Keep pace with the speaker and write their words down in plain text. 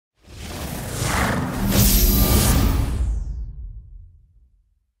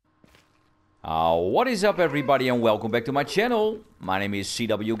What is up, everybody, and welcome back to my channel. My name is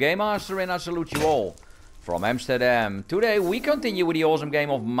ZWGamemaster and I salute you all from Amsterdam. Today we continue with the awesome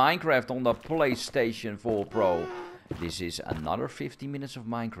game of Minecraft on the PlayStation 4 Pro. This is another 50 minutes of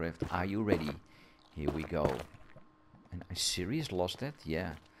Minecraft. Are you ready? Here we go. And I serious lost that?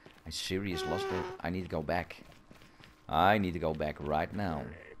 Yeah, I serious lost that. I need to go back. I need to go back right now.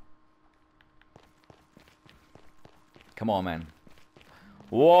 Come on, man.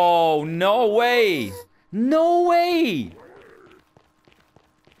 Whoa, no way! No way!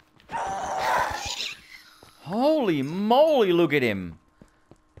 Holy moly, look at him.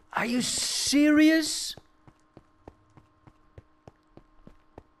 Are you serious?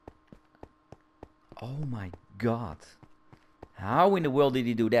 Oh my god. How in the world did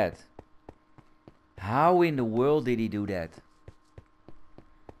he do that? How in the world did he do that?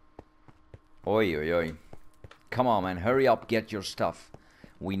 Oi, oi, oi. Come on, man, hurry up, get your stuff.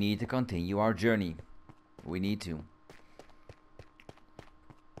 We need to continue our journey. We need to.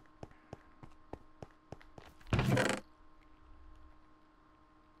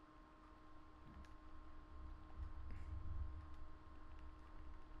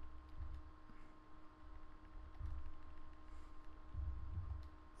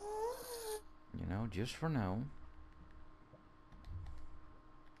 You know, just for now.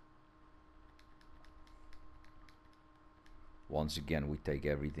 Once again, we take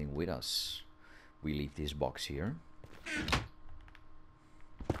everything with us. We leave this box here.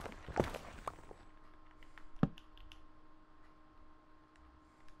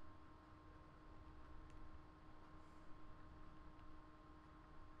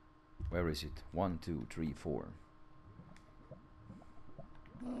 Where is it? 1, 2, 3, 4.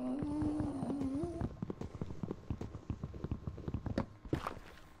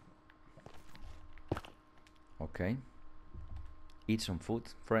 Okay. Eat some food,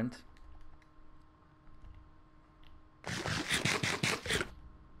 friend.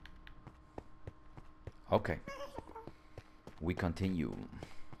 Okay. We continue.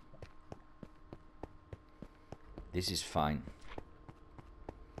 This is fine.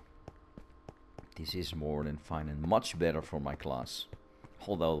 This is more than fine and much better for my class.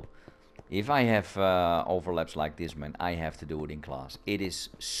 Although, if I have overlaps like this, man, I have to do it in class. It is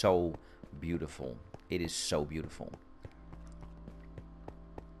so beautiful. It is so beautiful.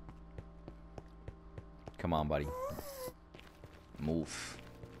 Come on, buddy. Move.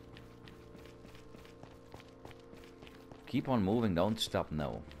 Keep on moving, don't stop,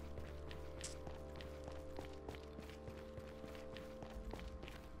 no.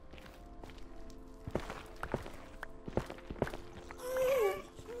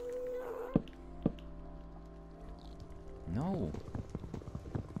 No.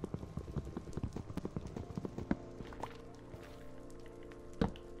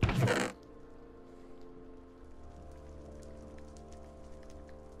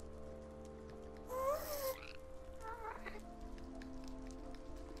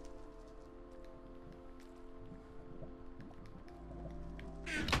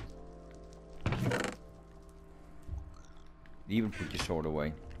 Even put your sword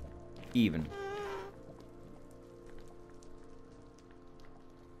away. Even.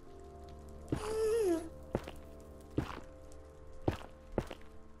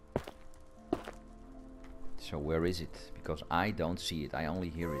 So where is it? Because I don't see it. I only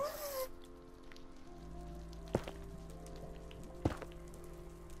hear it.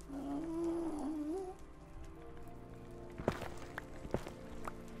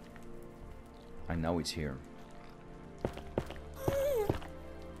 I know it's here.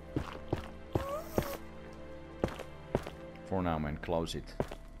 For now, man, close it.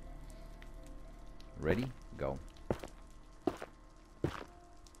 Ready? Go.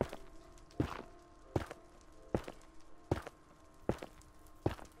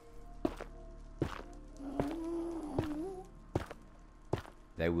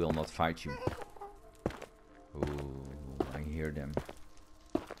 They will not fight you. Ooh, I hear them.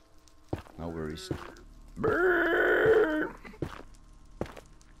 No worries. Brrr!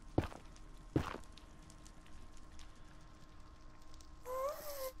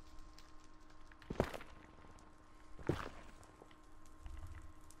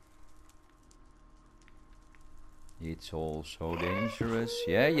 It's all so dangerous.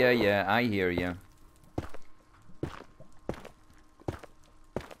 Yeah, I hear you.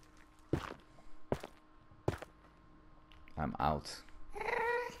 I'm out.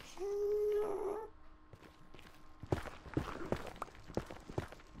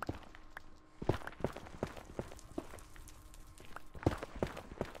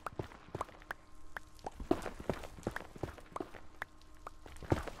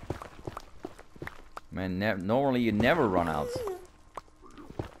 Man, normally you never run out.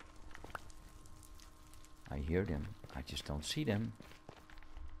 I hear them. I just don't see them.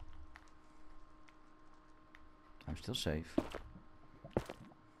 I'm still safe.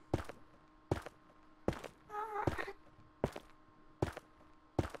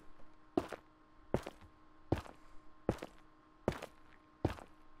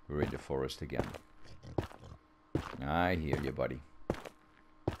 We're in the forest again. I hear you, buddy.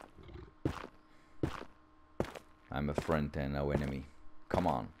 I'm a friend and no enemy. Come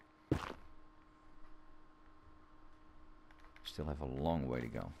on. Still have a long way to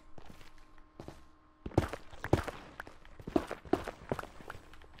go.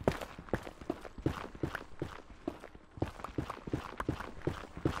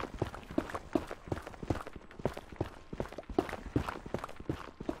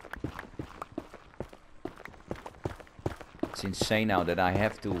 It's insane now that I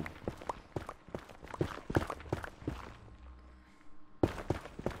have to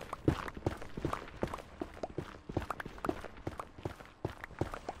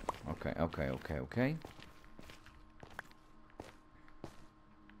okay.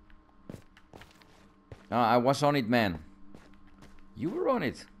 I was on it, man. You were on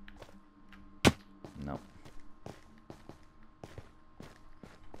it. No.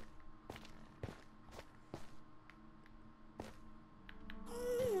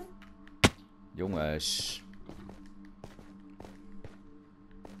 Jongens.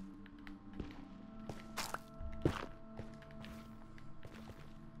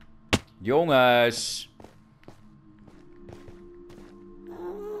 Jongens.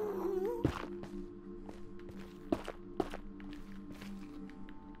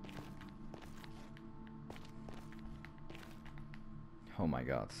 Oh my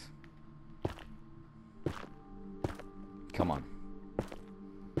god. Come on.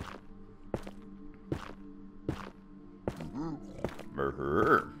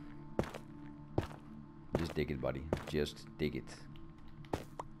 Just dig it, buddy. Just dig it.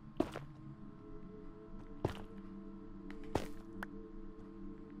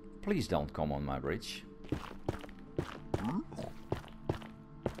 Please don't come on my bridge.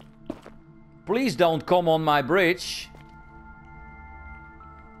 Please don't come on my bridge.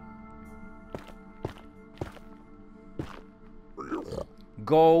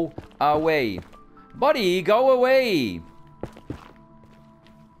 Go away. Buddy, go away.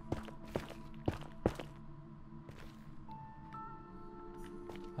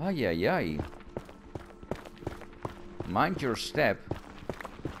 Ay, ay, ay. Mind your step.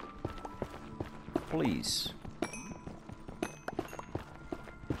 Please.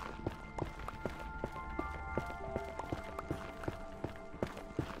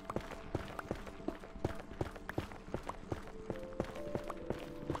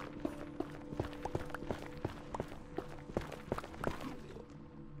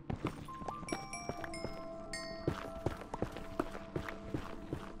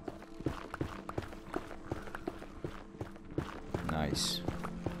 Nice.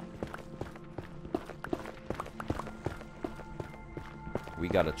 We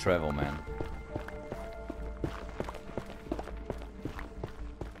gotta travel, man.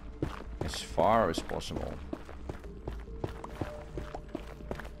 As far as possible.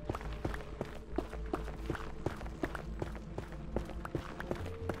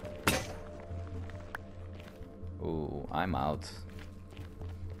 Oh, I'm out.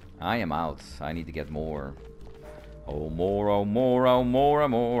 I am out. I need to get more. Oh, more, oh, more, oh, more, oh,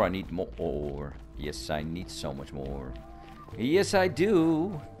 more. I need more. Yes, I need so much more. Yes, I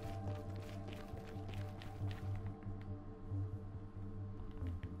do.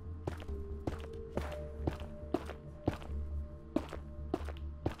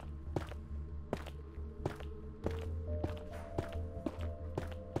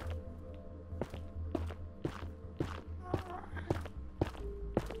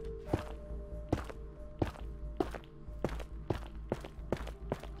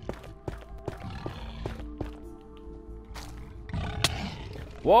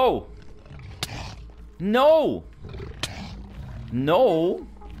 Whoa! No! No!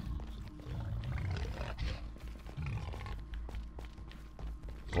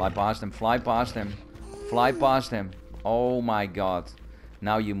 Fly past him, fly past him. Fly past him. Oh my god.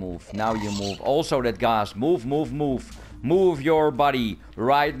 Now you move, now you move. Also that gas. Move, move, move. Move your body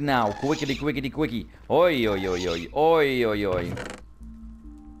right now. Quickity, quickity, quickie. Oi, oi, oi, oi. Oi, oi, oi.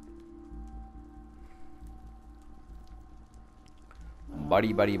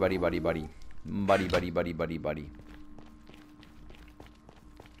 Buddy, buddy, buddy, buddy, buddy. Buddy, buddy, buddy, buddy, buddy.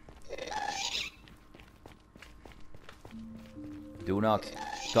 Do not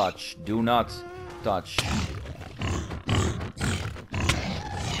touch. Do not touch.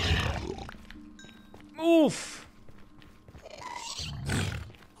 Oof!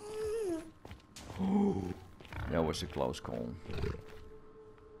 That was a close call.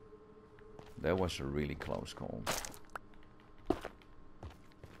 That was a really close call.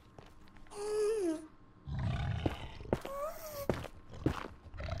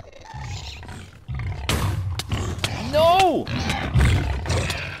 No!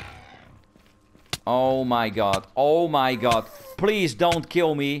 Oh my god. Oh my god. Please don't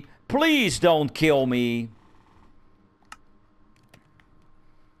kill me. Please don't kill me.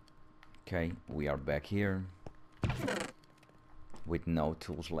 Okay, we are back here. With no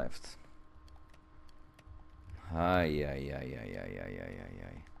tools left. Ay, ay, ay, ay, ay, ay, ay, ay,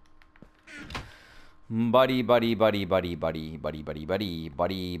 ay. Buddy, buddy, buddy, buddy, buddy, buddy, buddy, buddy,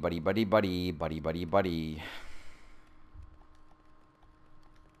 buddy, buddy, buddy, buddy, buddy, buddy, buddy.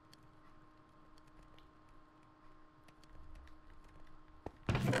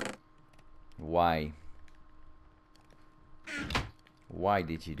 Why? Why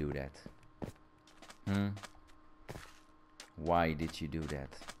did you do that? Hmm? Why did you do that?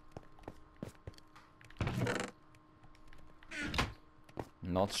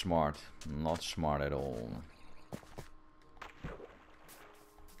 Not smart. Not smart at all.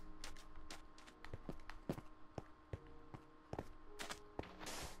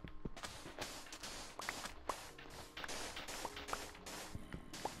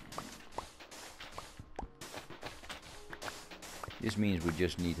 This means we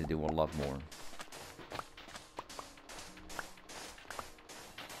just need to do a lot more.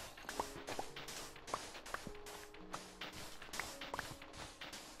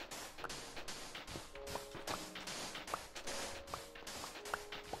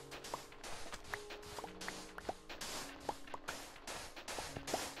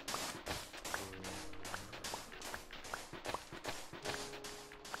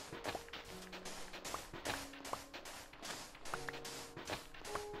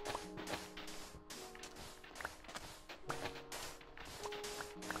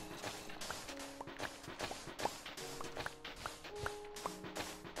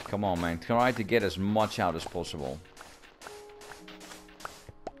 Come on, man. Try to get as much out as possible.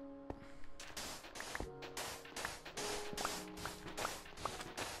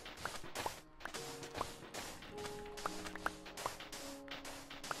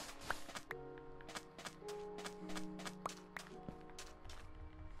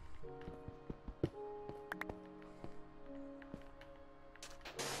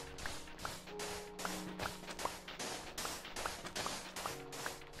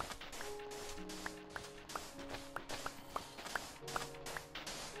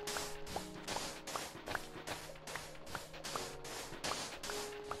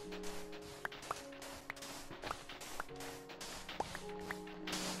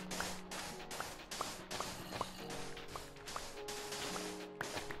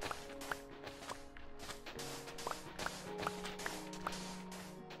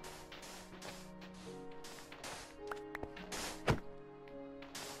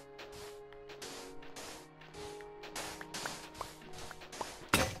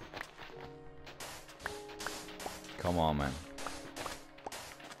 Come on, man.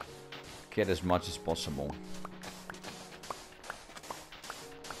 Get as much as possible.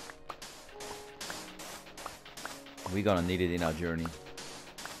 We're gonna need it in our journey.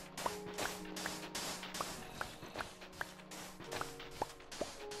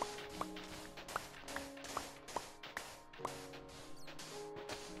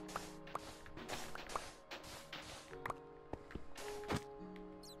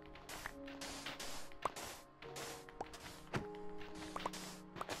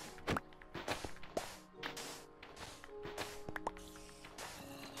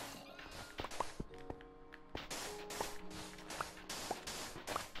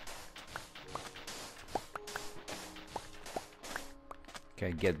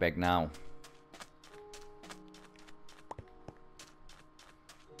 Okay, get back now.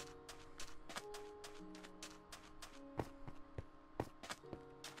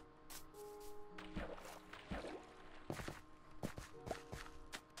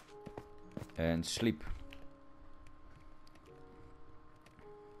 And sleep.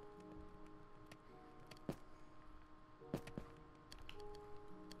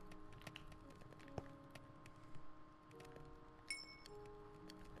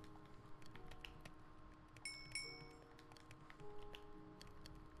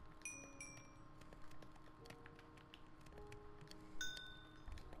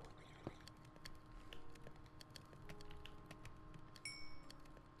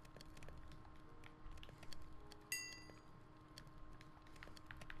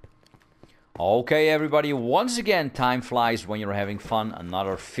 Okay, everybody, once again, time flies when you're having fun.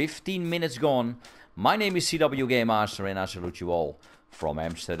 Another 15 minutes gone. My name is ZWGamemaster and I salute you all from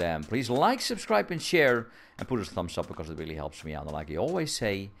Amsterdam. Please like, subscribe and share and put a thumbs up because it really helps me out. And like I always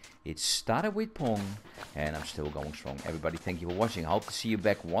say, it started with Pong and I'm still going strong. Everybody, thank you for watching. I hope to see you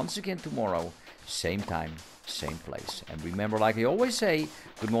back once again tomorrow. Same time, same place. And remember, like I always say,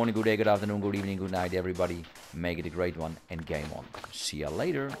 good morning, good day, good afternoon, good evening, good night, everybody. Make it a great one and game on. See ya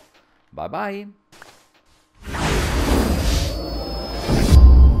later. Bye-bye.